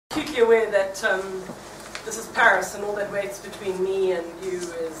acutely aware that this is Paris, and all that waits between me and you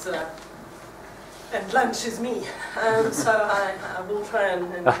is, and lunch is me. So I will try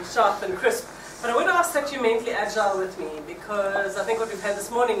and be sharp and crisp. But I would ask that you're mentally agile with me, because I think what we've had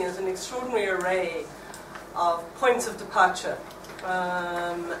this morning is an extraordinary array of points of departure,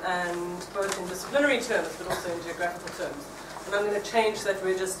 and both in disciplinary terms, but also in geographical terms. And I'm going to change that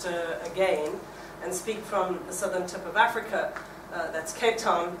register again and speak from the southern tip of Africa, that's Cape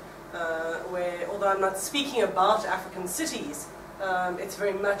Town, where, although I'm not speaking about African cities, it's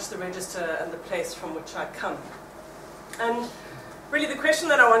very much the register and the place from which I come. And really the question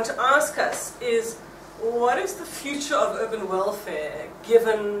that I want to ask us is, what is the future of urban welfare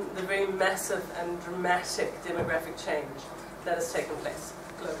given the very massive and dramatic demographic change that has taken place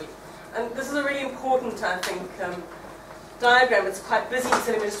globally? And this is a really important, I think, diagram. It's quite busy,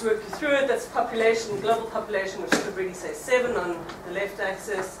 so let me just work you through it. That's population, global population, which should really say 7 on the left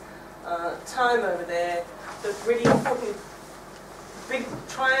axis, time over there. The really important big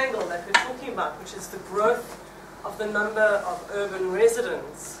triangle that we're talking about, which is the growth of the number of urban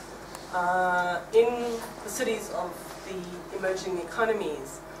residents in the cities of the emerging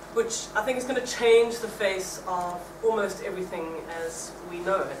economies, which I think is going to change the face of almost everything as we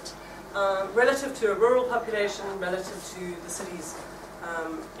know it. Relative to a rural population, relative to the cities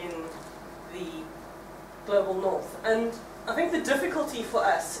in the global north. And I think the difficulty for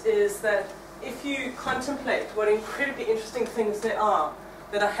us is that if you contemplate what incredibly interesting things there are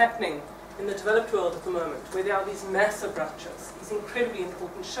that are happening in the developed world at the moment, where there are these massive ruptures, these incredibly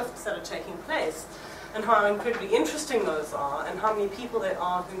important shifts that are taking place, and how incredibly interesting those are, and how many people there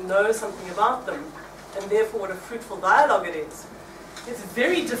are who know something about them, and therefore what a fruitful dialogue it is. It's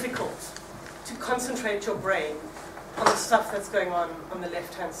very difficult to concentrate your brain on the stuff that's going on the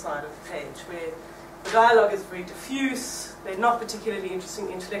left-hand side of the page, where the dialogue is very diffuse, there are not particularly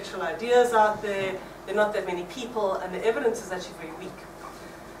interesting intellectual ideas out there, there are not that many people, and the evidence is actually very weak.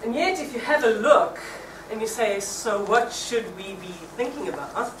 And yet, if you have a look, and you say, so what should we be thinking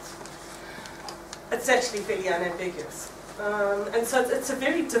about? It's actually fairly unambiguous. And so it's a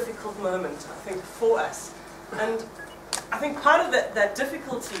very difficult moment, I think, for us. And I think part of that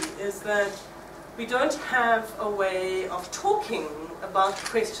difficulty is that we don't have a way of talking about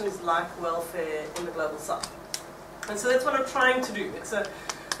questions like welfare in the global south. And so that's what I'm trying to do. This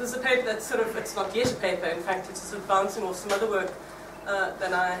is a paper that's sort of, it's not yet a paper, in fact, it's sort of bouncing off some other work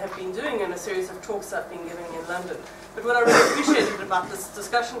that I have been doing in a series of talks I've been giving in London. But what I really appreciated about this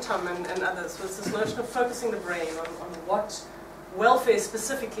discussion, Tom, and others, was this notion of focusing the brain on what welfare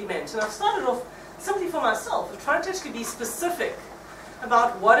specifically meant. And I've started off simply for myself of trying to actually be specific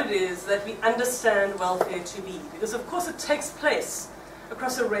about what it is that we understand welfare to be. Because of course it takes place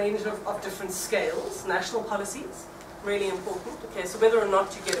across a range of different scales. National policies, really important. Okay, so whether or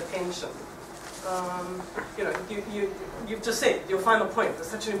not you get a pension, you know, you've just said your final point. It's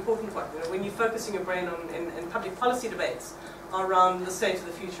such an important one. You know, when you're focusing your brain on in public policy debates around the state of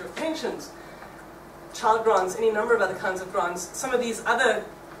the future of pensions, child grants, any number of other kinds of grants, some of these other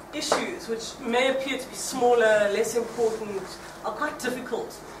issues which may appear to be smaller, less important, are quite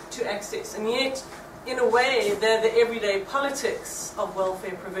difficult to access. And yet, in a way, they're the everyday politics of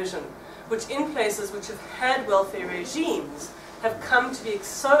welfare provision, which in places which have had welfare regimes have come to be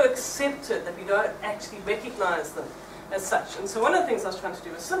so accepted that we don't actually recognize them as such. And so one of the things I was trying to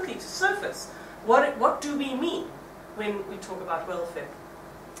do was simply to surface what do we mean when we talk about welfare.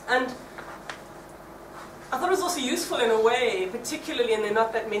 And I thought it was also useful in a way, particularly, and there are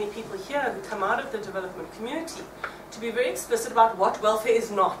not that many people here who come out of the development community, to be very explicit about what welfare is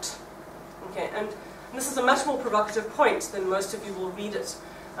not. Okay, and this is a much more provocative point than most of you will read it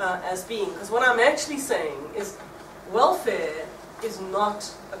as being, because what I'm actually saying is welfare is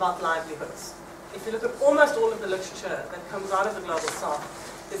not about livelihoods. If you look at almost all of the literature that comes out of the global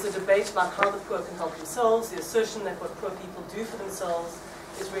south, there's a debate about how the poor can help themselves, the assertion that what poor people do for themselves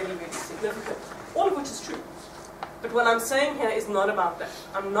is really, really significant. All of which is true. But what I'm saying here is not about that.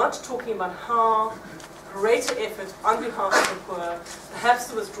 I'm not talking about how greater effort on behalf of the poor, perhaps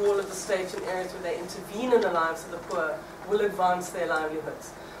the withdrawal of the state in areas where they intervene in the lives of the poor, will advance their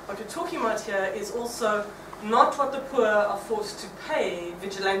livelihoods. What we're talking about here is also not what the poor are forced to pay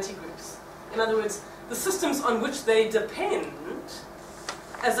vigilante groups. In other words, the systems on which they depend,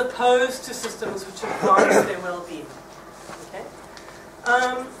 as opposed to systems which advance their well-being. Okay?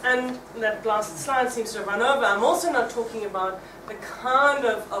 And that last slide seems to have run over. I'm also not talking about the kind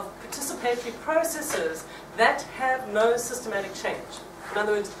of participatory processes that have no systematic change. In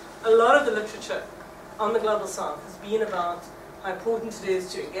other words, a lot of the literature on the global south has been about how important it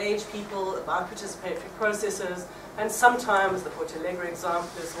is to engage people about participatory processes, and sometimes, the Porto Alegre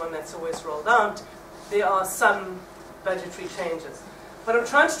example is one that's always rolled out, there are some budgetary changes. What I'm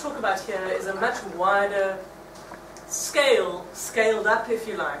trying to talk about here is a much wider scaled up, if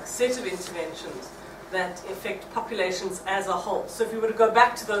you like, set of interventions that affect populations as a whole. So if we were to go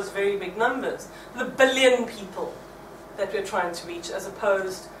back to those very big numbers, the billion people that we're trying to reach, as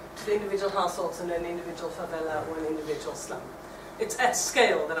opposed to the individual households in an individual favela or an individual slum. It's at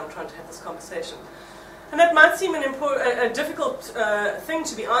scale that I'm trying to have this conversation. And that might seem a difficult thing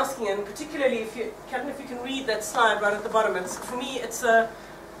to be asking, and particularly if you, Captain, if you can read that slide right at the bottom. For me, it's a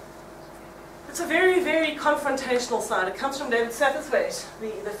very, very confrontational slide. It comes from David Satterthwaite,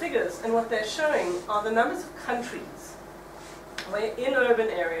 the figures, and what they're showing are the numbers of countries where in urban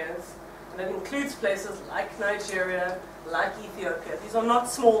areas, and that includes places like Nigeria, like Ethiopia. These are not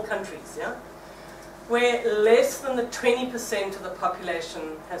small countries, yeah? Where less than the 20% of the population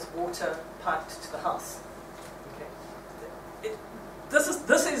has water piped to the house. Okay. This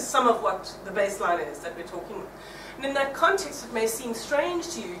is some of what the baseline is that we're talking about. And in that context, it may seem strange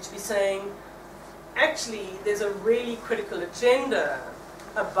to you to be saying, actually, there's a really critical agenda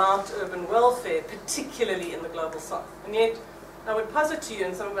about urban welfare, particularly in the global south. And yet, I would posit to you,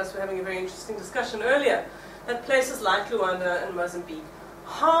 and some of us were having a very interesting discussion earlier, that places like Luanda and Mozambique,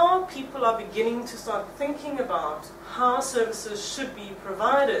 how people are beginning to start thinking about how services should be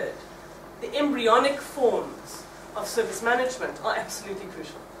provided, the embryonic forms of service management are absolutely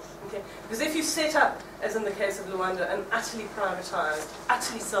crucial. Okay? Because if you set up, as in the case of Luanda, an utterly privatized,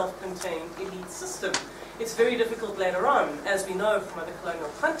 utterly self-contained elite system, it's very difficult later on, as we know from other colonial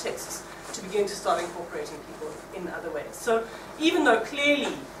contexts, to begin to start incorporating people in other ways. So even though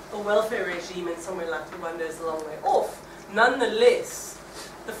clearly a welfare regime in somewhere like Rwanda is a long way off, nonetheless,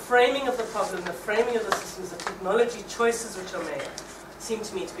 the framing of the problem, the framing of the systems, the technology choices which are made, seem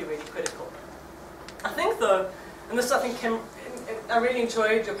to me to be really critical. I think though, and this I think I really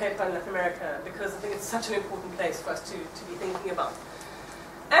enjoyed your paper on Latin America because I think it's such an important place for us to be thinking about.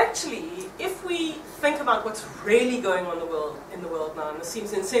 Actually, if we think about what's really going on in the world now, and this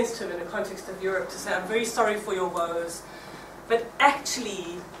seems insensitive in the context of Europe to say, I'm very sorry for your woes, but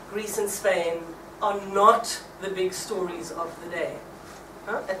actually, Greece and Spain are not the big stories of the day.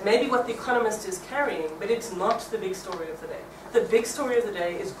 It may be what The Economist is carrying, but it's not the big story of the day. The big story of the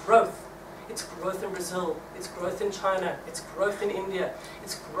day is growth. It's growth in Brazil, it's growth in China, it's growth in India,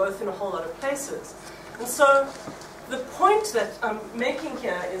 it's growth in a whole lot of places. And so, the point that I'm making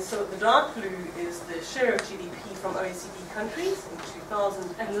here is, so the dark blue is the share of GDP from OECD countries in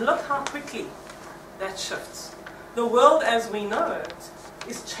 2000, and look how quickly that shifts. The world as we know it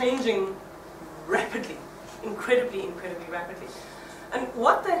is changing rapidly, incredibly, incredibly rapidly. And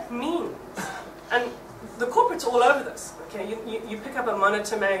what that means, and the corporates all over this, okay? You pick up a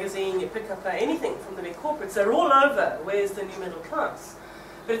Monitor magazine, you pick up anything from the big corporates, they're all over, where's the new middle class?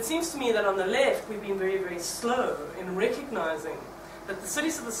 But it seems to me that on the left, we've been very, very slow in recognizing that the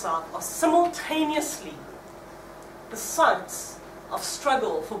cities of the South are simultaneously the sites of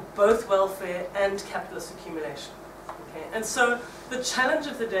struggle for both welfare and capitalist accumulation. Okay? And so the challenge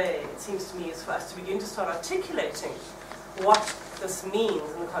of the day, it seems to me, is for us to begin to start articulating what this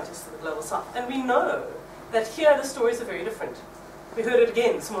means in the context of the global South. And we know that here the stories are very different. We heard it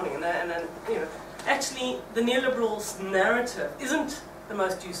again this morning, and you know, actually the neoliberals' narrative isn't the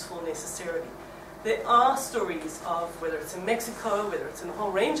most useful necessarily. There are stories of, whether it's in Mexico, whether it's in a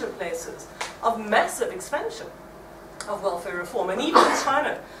whole range of places, of massive expansion of welfare reform. And even in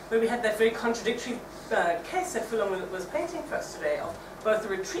China, where we had that very contradictory case that Fulong was painting for us today, of both the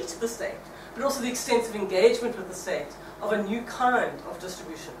retreat of the state, but also the extensive engagement with the state of a new kind of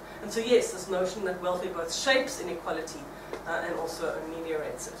distribution. And so yes, this notion that welfare both shapes inequality and also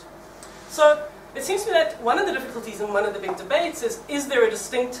ameliorates it. So it seems to me that one of the difficulties and one of the big debates is there a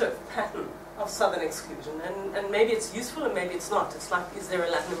distinctive pattern of Southern exclusion? And maybe it's useful and maybe it's not. It's like, is there a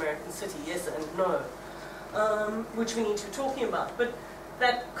Latin American city? Yes and no. Which we need to be talking about. But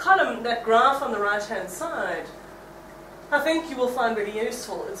that column, that graph on the right-hand side, I think you will find really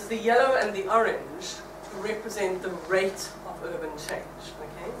useful. It's the yellow and the orange represent the rate of urban change.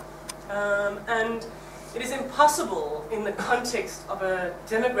 Okay? And it is impossible in the context of a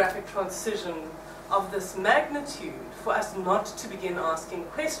demographic transition of this magnitude for us not to begin asking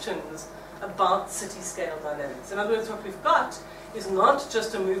questions about city-scale dynamics. In other words, what we've got is not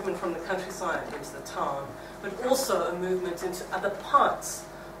just a movement from the countryside into the town, but also a movement into other parts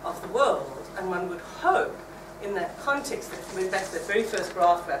of the world. And one would hope, in that context, that if we went back to the very first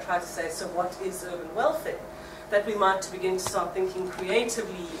graph where I tried to say, so what is urban welfare, that we might begin to start thinking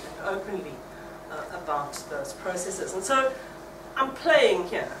creatively and openly about those processes. And so I'm playing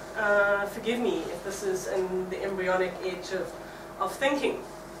here. Forgive me if this is in the embryonic age of thinking.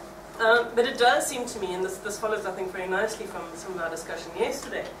 But it does seem to me, and this follows, I think, very nicely from some of our discussion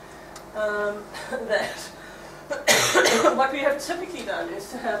yesterday, that what we have typically done is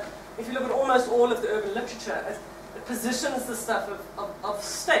to have, if you look at almost all of the urban literature, it positions the stuff of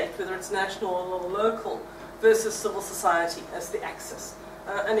state, whether it's national or local, versus civil society as the axis.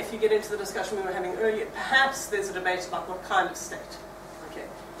 And if you get into the discussion we were having earlier, perhaps there's a debate about what kind of state. Okay,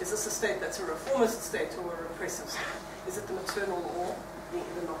 is this a state that's a reformist state or a repressive state? Is it the maternal or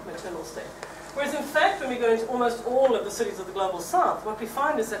the not maternal state? Whereas in fact, when we go into almost all of the cities of the global south, what we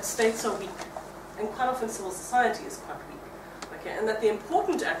find is that states are weak, and quite often civil society is quite weak. Okay, and that the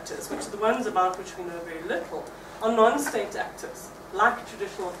important actors, which are the ones about which we know very little, are non-state actors, like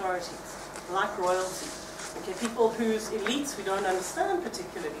traditional authorities, like royalty. Okay, people whose elites we don't understand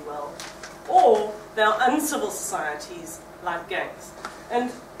particularly well, or they are uncivil societies like gangs.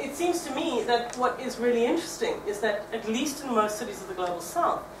 And it seems to me that what is really interesting is that, at least in most cities of the global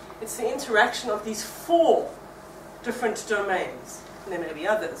south, it's the interaction of these 4 different domains, and there may be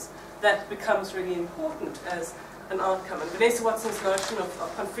others, that becomes really important as an outcome. And Vanessa Watson's notion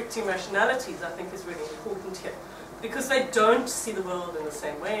of conflicting rationalities, I think, is really important here, because they don't see the world in the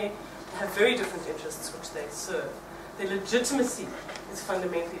same way. They have very different interests which they serve. Their legitimacy is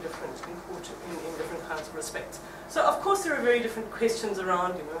fundamentally different in different kinds of respects. So, of course, there are very different questions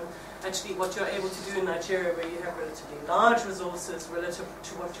around, actually what you're able to do in Nigeria, where you have relatively large resources relative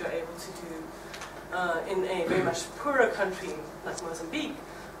to what you're able to do in a very much poorer country like Mozambique,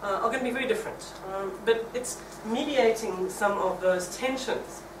 are going to be very different. But it's mediating some of those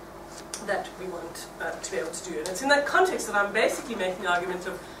tensions that we want to be able to do. And it's in that context that I'm basically making the argument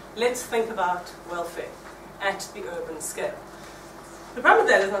of, let's think about welfare at the urban scale. The problem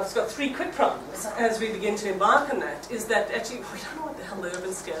with that is, and I've just got 3 quick problems as we begin to embark on that, is that actually we don't know what the hell the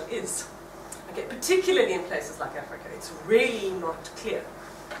urban scale is. Okay, particularly in places like Africa, it's really not clear.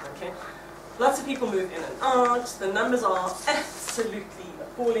 Okay, lots of people move in and out. The numbers are absolutely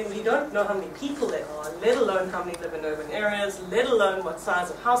appalling. We don't know how many people there are, let alone how many live in urban areas, let alone what size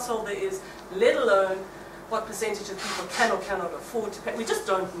of household there is, let alone what percentage of people can or cannot afford to pay. We just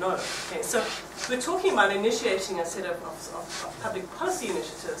don't know. Okay, so we're talking about initiating a set of public policy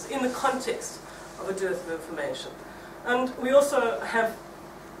initiatives in the context of a dearth of information. And we also have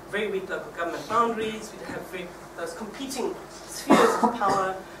very weak local government boundaries. We have those competing spheres of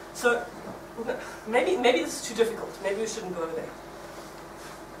power. So maybe this is too difficult. Maybe we shouldn't go there.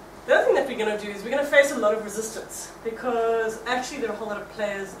 The other thing that we're going to do is we're going to face a lot of resistance, because actually there are a whole lot of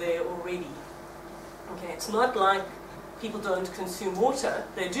players there already. Okay, it's not like people don't consume water.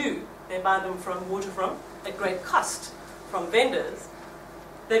 They do. They buy water from at great cost from vendors.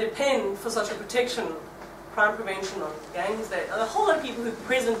 They depend for social protection, crime prevention, on gangs. There are a whole lot of people who are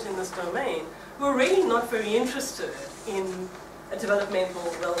present in this domain who are really not very interested in a developmental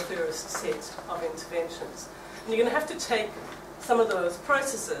welfarist set of interventions. And you're going to have to take some of those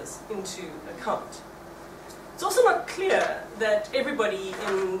processes into account. It's also not clear that everybody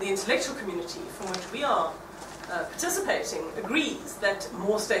in the intellectual community from which we are participating agrees that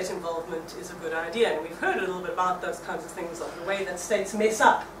more state involvement is a good idea. And we've heard a little bit about those kinds of things, of the way that states mess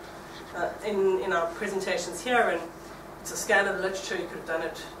up in our presentations here. And it's a scan of the literature. You could have done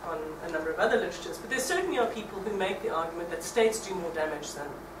it on a number of other literatures. But there certainly are people who make the argument that states do more damage than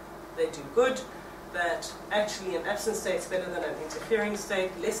they do good, that actually an absent state is better than an interfering state,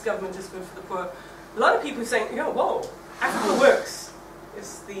 less government is good for the poor. A lot of people are saying, whoa, Africa works,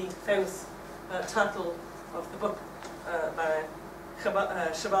 is the famous title of the book by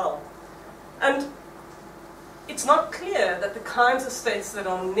Chabal. And it's not clear that the kinds of states that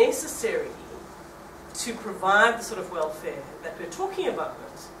are necessary to provide the sort of welfare that we're talking about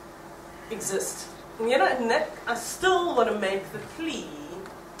exist. And yet I still want to make the plea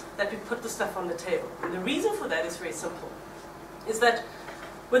that we put the stuff on the table. And the reason for that is very simple, is that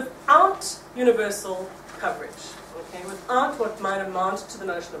without universal coverage, okay, without what might amount to the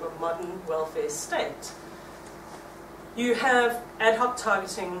notion of a modern welfare state, you have ad hoc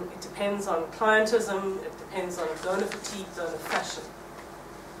targeting. It depends on clientism, it depends on donor fatigue, donor fashion.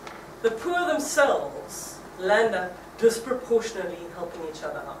 The poor themselves land up disproportionately helping each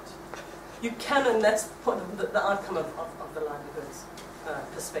other out. You can, and that's the outcome of the livelihoods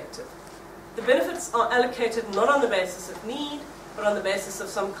perspective. The benefits are allocated not on the basis of need, but on the basis of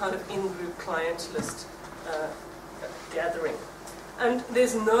some kind of in-group clientelist gathering. And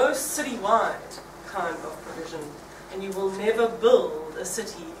there's no citywide kind of provision, and you will never build a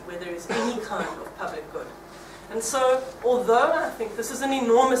city where there is any kind of public good. And so, although I think this is an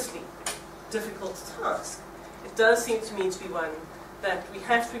enormously difficult task, it does seem to me to be one that we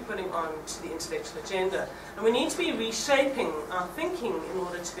have to be putting on to the intellectual agenda. And we need to be reshaping our thinking in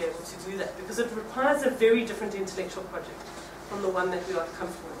order to be able to do that, because it requires a very different intellectual project from the one that we are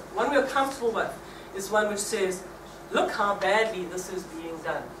comfortable with. The one we are comfortable with is one which says, look how badly this is being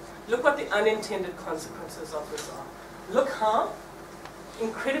done. Look what the unintended consequences of this are. Look how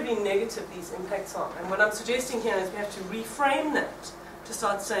incredibly negative these impacts are. And what I'm suggesting here is we have to reframe that to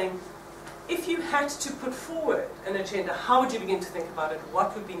start saying, if you had to put forward an agenda, how would you begin to think about it?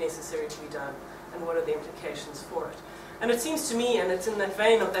 What would be necessary to be done? And what are the implications for it? And it seems to me, and it's in that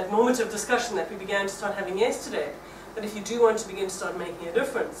vein of that normative discussion that we began to start having yesterday, that if you do want to begin to start making a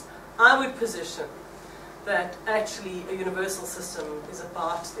difference, I would position that actually a universal system is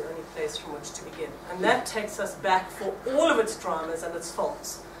about the only place from which to begin. And that takes us back, for all of its dramas and its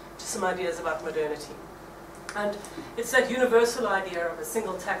faults, to some ideas about modernity. And it's that universal idea of a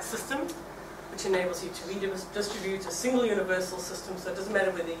single tax system, which enables you to redistribute a single universal system, so it doesn't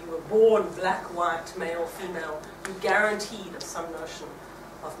matter whether you were born black, white, male, female, you're guaranteed of some notion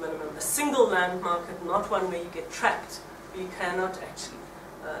of minimum. A single land market, not one where you get trapped, where you cannot actually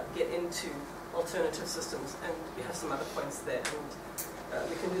get into alternative systems, and you have some other points there, and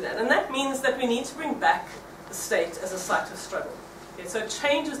we can do that. And that means that we need to bring back the state as a site of struggle. Okay, so it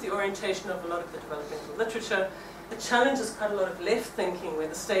changes the orientation of a lot of the developmental literature. It challenges quite a lot of left thinking, where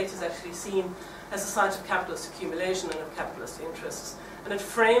the state is actually seen as a site of capitalist accumulation and of capitalist interests. And it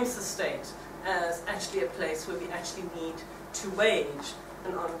frames the state as actually a place where we actually need to wage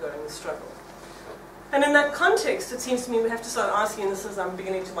an ongoing struggle. And in that context, it seems to me we have to start asking, and this is I'm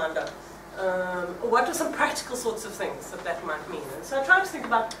beginning to wind up, what are some practical sorts of things that might mean? And so I try to think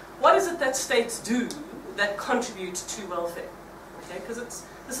about what is it that states do that contribute to welfare. Okay, because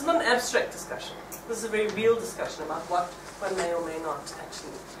this is not an abstract discussion. This is a very real discussion about what one may or may not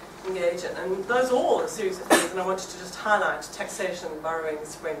actually engage in. And those are all a series of things, and I wanted to just highlight taxation, borrowing,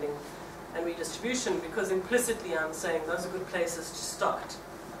 spending, and redistribution, because implicitly I'm saying those are good places to start.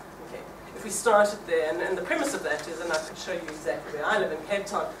 Okay, if we started there, and the premise of that is, and I could show you exactly where I live in Cape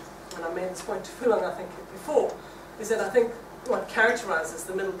Town, and I made this point to Fulong, I think, before, is that I think what characterizes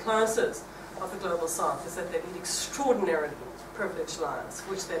the middle classes of the global south is that they lead extraordinarily privileged lives,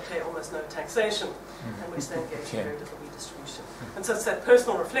 for which they pay almost no taxation, and which they engage in very little redistribution. And so it's that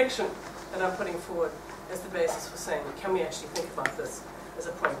personal reflection that I'm putting forward as the basis for saying, can we actually think about this as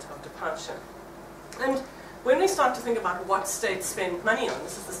a point of departure? And when we start to think about what states spend money on,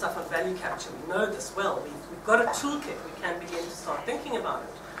 this is the stuff on value capture, we know this well, we've got a toolkit, we can begin to start thinking about it.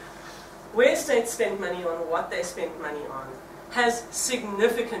 Where states spend money on, what they spend money on, has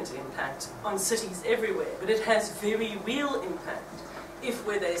significant impact on cities everywhere, but it has very real impact if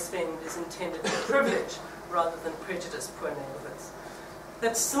where they spend is intended to privilege rather than prejudice poor neighborhoods.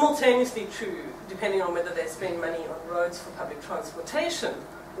 That's simultaneously true depending on whether they spend money on roads for public transportation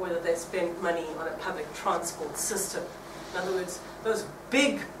or whether they spend money on a public transport system. In other words, those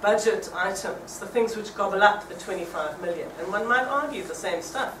big budget items, the things which gobble up the 25 million, and one might argue the same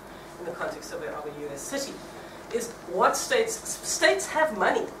stuff in the context of a US city, is what states have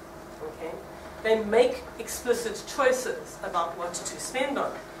money, okay? They make explicit choices about what to spend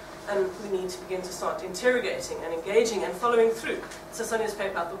on, and we need to begin to start interrogating and engaging and following through. So Sonia's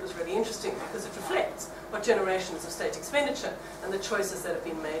paper I thought was really interesting because it reflects what generations of state expenditure and the choices that have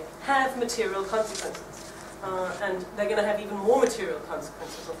been made have material consequences. And they're going to have even more material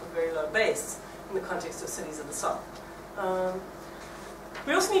consequences off a very low base in the context of cities of the South.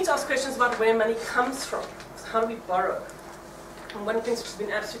 We also need to ask questions about where money comes from. How do we borrow? And one of the things which has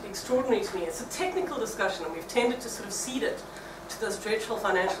been absolutely extraordinary to me, it's a technical discussion, and we've tended to sort of cede it to those dreadful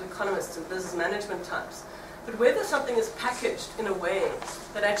financial economists and business management types. But whether something is packaged in a way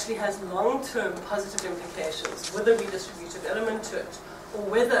that actually has long-term positive implications with a redistributive element to it, or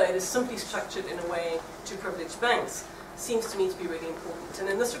whether it is simply structured in a way to privilege banks, seems to me to be really important. And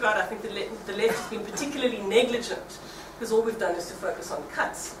in this regard, I think the left has been particularly negligent, because all we've done is to focus on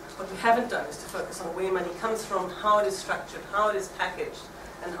cuts. What we haven't done is to focus on where money comes from, how it is structured, how it is packaged,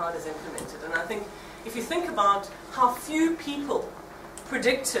 and how it is implemented. And I think if you think about how few people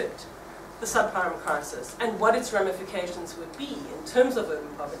predicted the subprime crisis and what its ramifications would be in terms of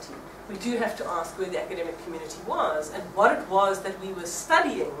urban poverty, we do have to ask where the academic community was and what it was that we were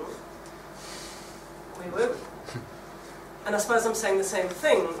studying. Where were we? And I suppose I'm saying the same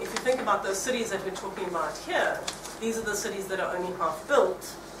thing. If you think about those cities that we're talking about here, these are the cities that are only half built.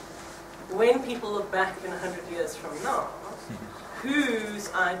 When people look back in 100 years from now,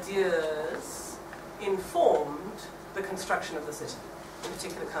 whose ideas informed the construction of the city in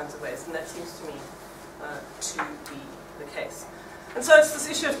particular kinds of ways? And that seems to me to be the case. And so it's this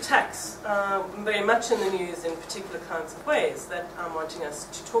issue of tax, very much in the news in particular kinds of ways, that I'm wanting us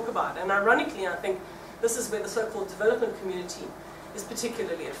to talk about. And ironically, I think this is where the so-called development community is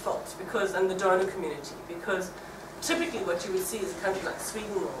particularly at fault, because, and the donor community, because typically what you would see is a country like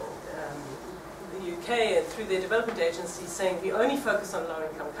Sweden or the UK, through their development agencies, saying we only focus on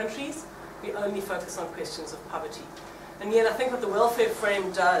low-income countries, we only focus on questions of poverty. And yet I think what the welfare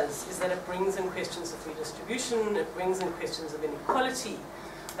frame does is that it brings in questions of redistribution, it brings in questions of inequality,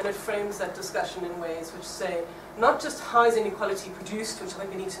 and it frames that discussion in ways which say not just how is inequality produced, which I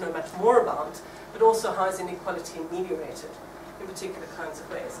think we need to know much more about, but also how is inequality ameliorated in particular kinds of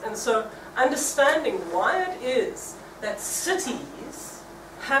ways. And so understanding why it is that cities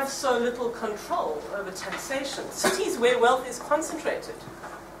have so little control over taxation, cities where wealth is concentrated,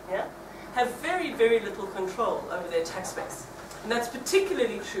 yeah, have very, very little control over their tax base. And that's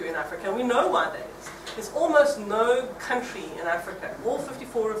particularly true in Africa, and we know why that is. There's almost no country in Africa, all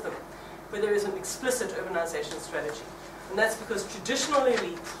 54 of them, where there is an explicit urbanization strategy. And that's because traditional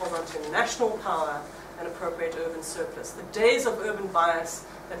elites hold on to national power and appropriate urban surplus. The days of urban bias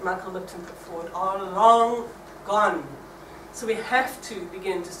that Michael Lipton put forward are long gone. So we have to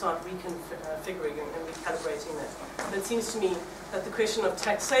begin to start reconfiguring and recalibrating that. And it seems to me that the question of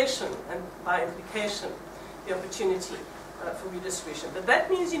taxation, and by implication, the opportunity for redistribution, but that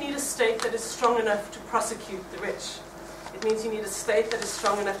means you need a state that is strong enough to prosecute the rich. It means you need a state that is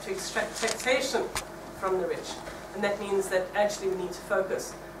strong enough to extract taxation from the rich. And that means that actually we need to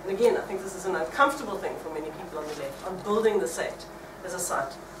focus, and again, I think this is an uncomfortable thing for many people on the left, on building the state as a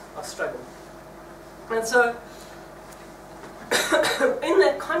site of struggle. And so, in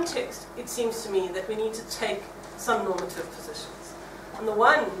that context, it seems to me that we need to take some normative positions. And the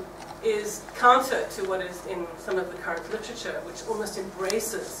one is counter to what is in some of the current literature, which almost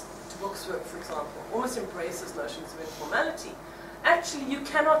embraces, to Book's work, for example, almost embraces notions of informality. Actually, you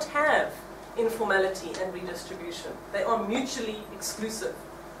cannot have informality and redistribution. They are mutually exclusive.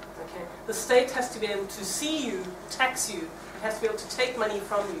 Okay? The state has to be able to see you, tax you, it has to be able to take money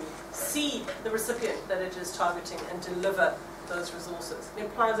from you, see the recipient that it is targeting, and deliver those resources. It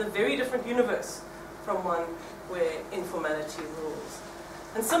implies a very different universe from one where informality rules.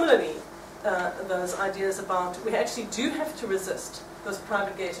 And similarly, those ideas about we actually do have to resist those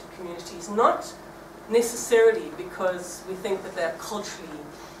private gated communities, not necessarily because we think that they're culturally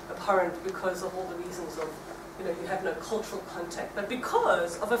abhorrent because of all the reasons of, you have no cultural contact, but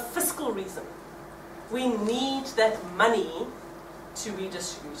because of a fiscal reason. We need that money to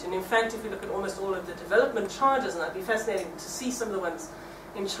redistribute. And in fact, if you look at almost all of the development charges, and I'd be fascinated to see some of the ones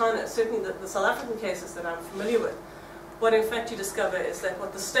in China, certainly the South African cases that I'm familiar with, what in fact you discover is that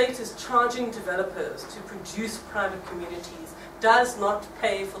what the state is charging developers to produce private communities does not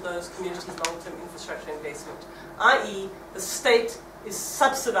pay for those communities' long-term infrastructure investment, i.e. the state is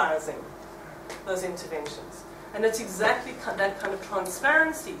subsidizing those interventions. And it's exactly that kind of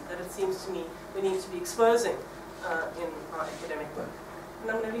transparency that it seems to me we need to be exposing in our academic work.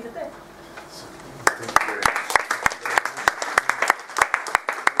 And I'm going to leave it there.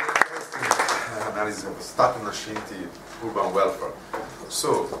 Analysis of state-nascente urban welfare.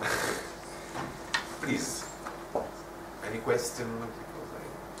 So, please, any question?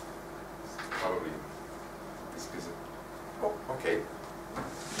 Because probably this is. Oh, okay.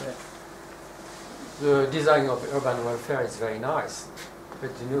 Yeah. The design of urban welfare is very nice,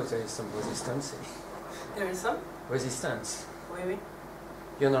 but there is some resistance. There is some? Resistance. Oui, oui.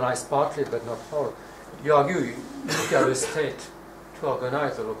 You analyze partly, but not all. You argue you look at the state to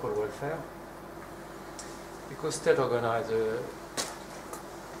organize the local welfare, because state organize the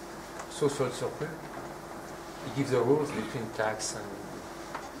social surplus. It gives the rules between tax and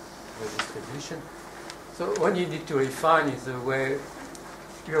redistribution. So what you need to refine is the way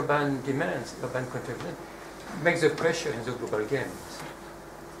urban demands, urban contribution, makes the pressure in the global game.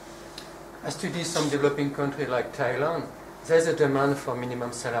 I study some developing countries like Thailand. There's a demand for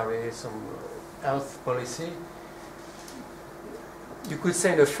minimum salary, some health policy. You could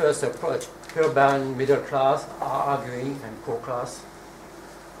say in the first approach, urban middle class are arguing, and poor class,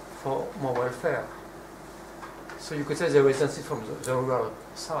 for more welfare. So you could say the resistance from the rural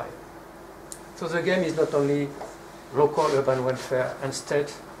side. So the game is not only local urban welfare and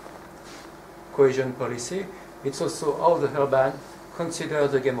state cohesion policy, it's also how the urban consider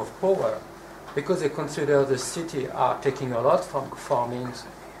the game of power, because they consider the city are taking a lot from farming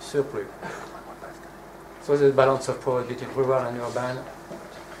surplus. So the balance of power between rural and urban.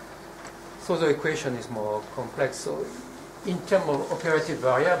 So the equation is more complex. So in terms of operative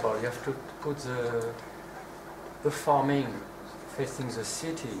variable, you have to put the farming facing the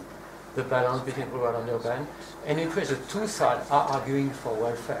city the balance between rural and urban, and in which the two sides are arguing for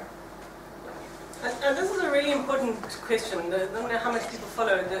welfare. And this is a really important question. I don't know how much people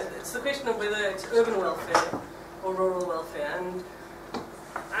follow it. It's the question of whether it's urban welfare or rural welfare. And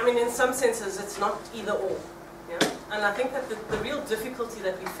I mean, in some senses, it's not either or. Yeah? And I think that the real difficulty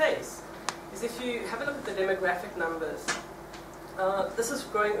that we face is if you have a look at the demographic numbers. This is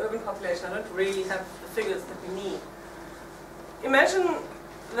growing urban population. I don't really have the figures that we need. Imagine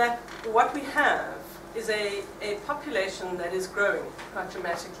that what we have is a population that is growing quite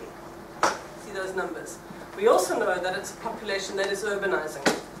dramatically. See those numbers. We also know that it's a population that is urbanizing.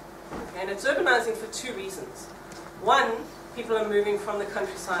 Okay, and it's urbanizing for two reasons. One, people are moving from the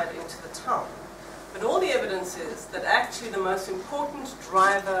countryside into the town. But all the evidence is that actually the most important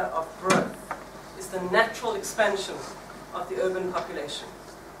driver of growth is the natural expansion of the urban population.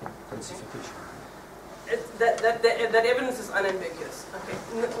 That evidence is unambiguous. Okay.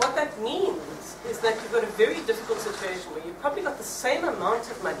 What that means is that you've got a very difficult situation where you've probably got the same amount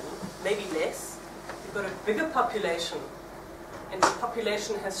of money, maybe less, you've got a bigger population, and the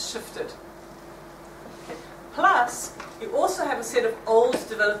population has shifted. Okay. Plus, you also have a set of old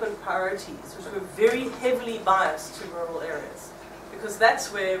development priorities, which were very heavily biased to rural areas, because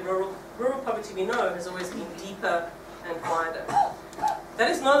that's where rural poverty, we know, has always been deeper and wider. That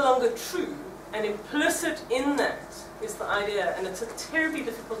is no longer true, and implicit in that is the idea, and it's a terribly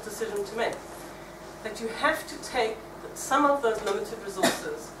difficult decision to make, that you have to take some of those limited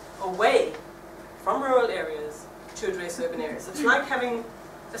resources away from rural areas to address urban areas. It's like having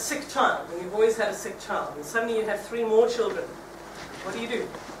a sick child, when you've always had a sick child, and suddenly you have 3 more children. What do?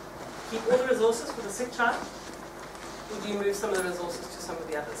 Keep all the resources for the sick child? Or do you move some of the resources to some of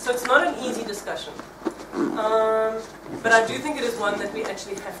the others? So it's not an easy discussion. But I do think it is one that we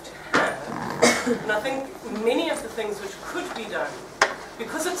actually have to have. And I think many of the things which could be done,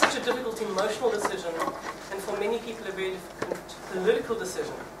 because it's such a difficult emotional decision, and for many people a very difficult political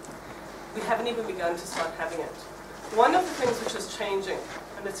decision, we haven't even begun to start having it. One of the things which is changing,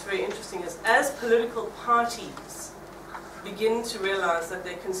 and it's very interesting, is as political parties begin to realize that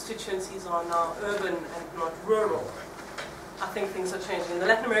their constituencies are now urban and not rural, I think things are changing. And the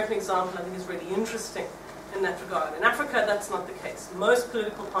Latin American example, I think, is really interesting in that regard. In Africa, that's not the case. Most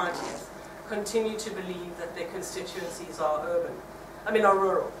political parties continue to believe that their constituencies are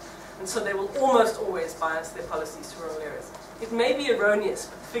rural. And so they will almost always bias their policies to rural areas. It may be erroneous,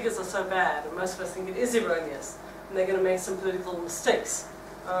 but the figures are so bad, and most of us think it is erroneous, and they're going to make some political mistakes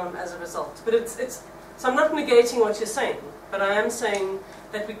as a result. But so I'm not negating what you're saying, but I am saying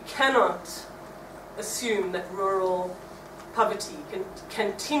that we cannot assume that rural poverty can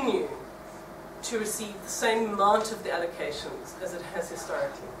continue to receive the same amount of the allocations as it has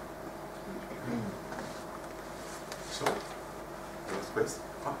historically. So, next question.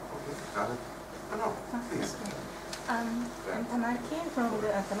 Okay, got it. No, please. I'm Tamaki from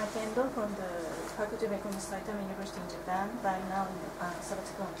Tamaki Endo from the Faculty of Economics, Saitama University in Japan, by now in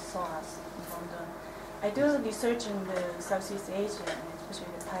sabbatical in SOAS in London. I do research in the Southeast Asia, and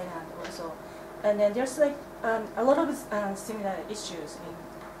especially in Thailand also. And then there's like a lot of similar issues in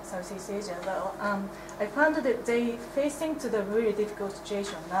Southeast Asia. But I found that they facing to the really difficult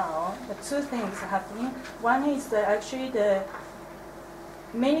situation now. The 2 things happening. One is actually the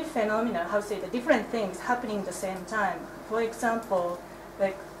many phenomena, the different things happening at the same time. For example,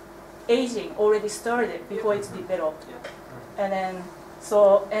 like aging already started before it's developed, and then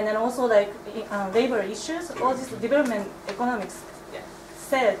also like labor issues. All this development economics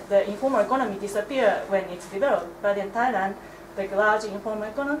said the informal economy disappear when it's developed, but in Thailand, like large informal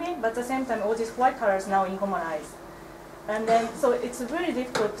economy, but at the same time all these white collars now informalized. And then so it's really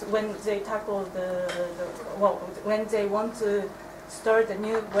difficult when they tackle when they want to start the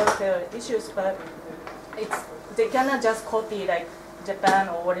new welfare issues, but they cannot just copy like Japan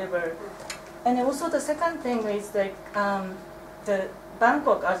or whatever. And also the second thing is like the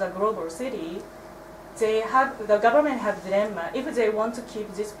Bangkok as a global city, the government have dilemma. If they want to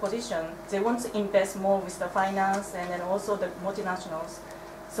keep this position, they want to invest more with the finance and then also the multinationals.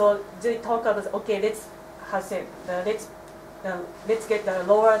 So they talk about let's get the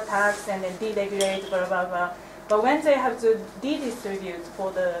lower tax and then deregulate, blah blah blah. But when they have to redistribute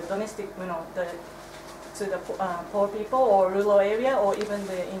for the domestic, to the poor people or rural area or even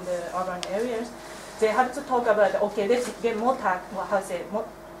in the urban areas, they have to talk about let's get more tax,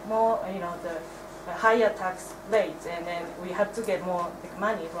 more the higher tax rates, and then we have to get more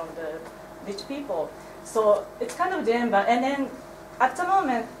money from the rich people. So it's kind of dilemma. And then at the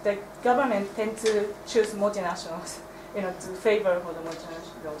moment, the government tends to choose multinationals, to favor for the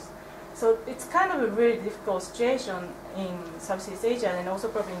multinationals. So it's kind of a really difficult situation in Southeast Asia and also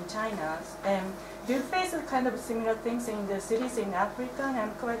probably in China. Do you face a kind of similar things in the cities in Africa? And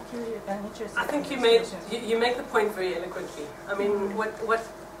I'm quite curious and interested. I think in you make the point very eloquently. I mean,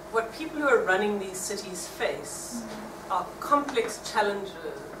 what people who are running these cities face are complex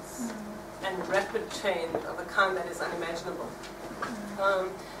challenges and rapid change of a kind that is unimaginable.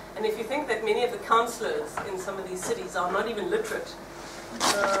 And if you think that many of the councillors in some of these cities are not even literate,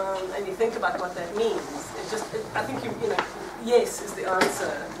 and you think about what that means, I think you know, yes is the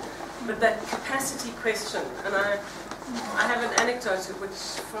answer. But that capacity question, and I have an anecdote which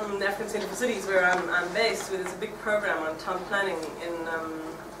from the African Centre for Cities where I'm based, where there's a big program on town planning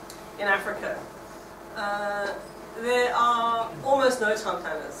in Africa. There are almost no town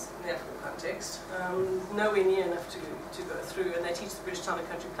planners in the African context, nowhere near enough to go through, and they teach the British Town and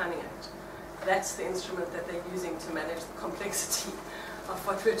Country Planning Act. That's the instrument that they're using to manage the complexity of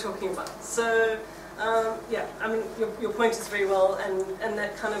what we're talking about. So, yeah, I mean, your point is very well, and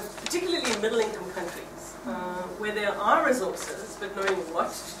that kind of, particularly in middle-income countries, where there are resources, but knowing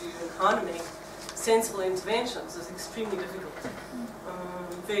what to do and how to make sensible interventions is extremely difficult.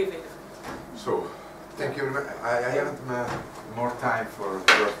 Very, very difficult. So, thank you. I haven't more time for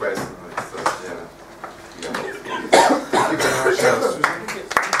your question. Thank you very much, Susan.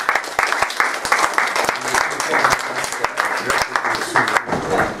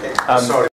 Sorry.